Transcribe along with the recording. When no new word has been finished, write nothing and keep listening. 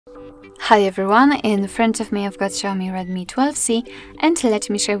Hi everyone, in front of me I've got Xiaomi Redmi 12C and let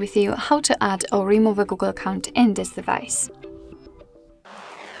me share with you how to add or remove a Google account in this device.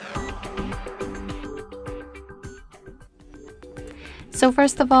 So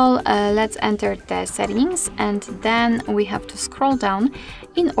first of all, let's enter the settings and then we have to scroll down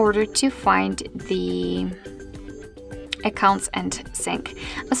in order to find the accounts and sync.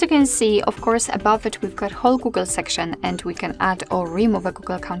 As you can see, of course, above it we've got whole Google section and we can add or remove a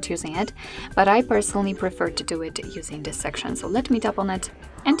Google account using it, but I personally prefer to do it using this section. So let me tap on it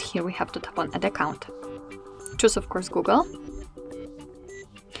and here we have to tap on add account. Choose of course Google.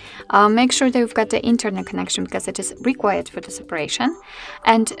 Make sure that you've got the internet connection because it is required for this operation.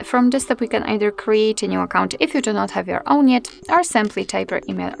 And from this step we can either create a new account if you do not have your own yet, or simply type your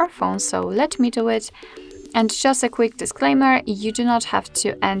email or phone. So let me do it. And just a quick disclaimer, you do not have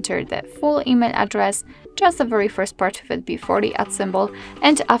to enter the full email address, just the very first part of it before the @ symbol,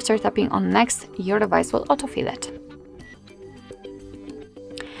 and after tapping on next, your device will autofill it.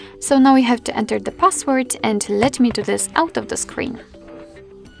 So now we have to enter the password and let me do this out of the screen.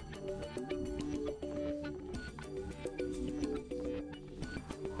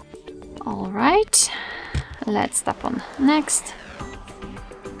 Alright, let's tap on next.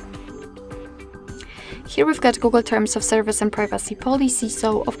 Here we've got Google Terms of Service and Privacy Policy,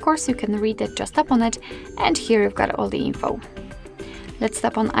 so of course you can read it, just tap on it, and here you've got all the info. Let's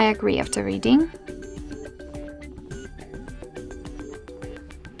tap on I agree after reading.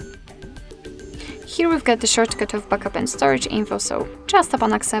 Here we've got the shortcut of backup and storage info, so just tap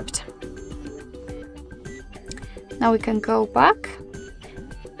on accept. Now we can go back.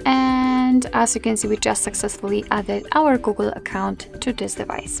 And as you can see, we just successfully added our Google account to this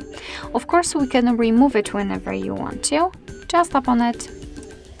device. Of course, we can remove it whenever you want to. Just tap on it.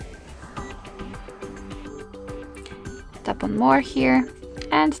 Tap on more here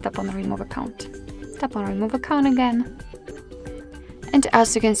and tap on remove account. Tap on remove account again. And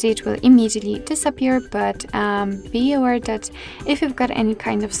as you can see, it will immediately disappear, but be aware that if you've got any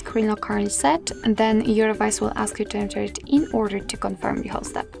kind of screen lock currently set, then your device will ask you to enter it in order to confirm the whole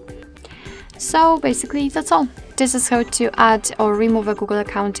step. So basically that's all. This is how to add or remove a Google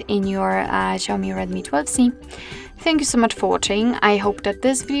account in your Xiaomi Redmi 12C. Thank you so much for watching. I hope that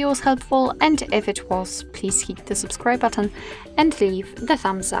this video was helpful, and if it was, please hit the subscribe button and leave the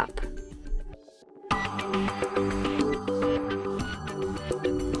thumbs up.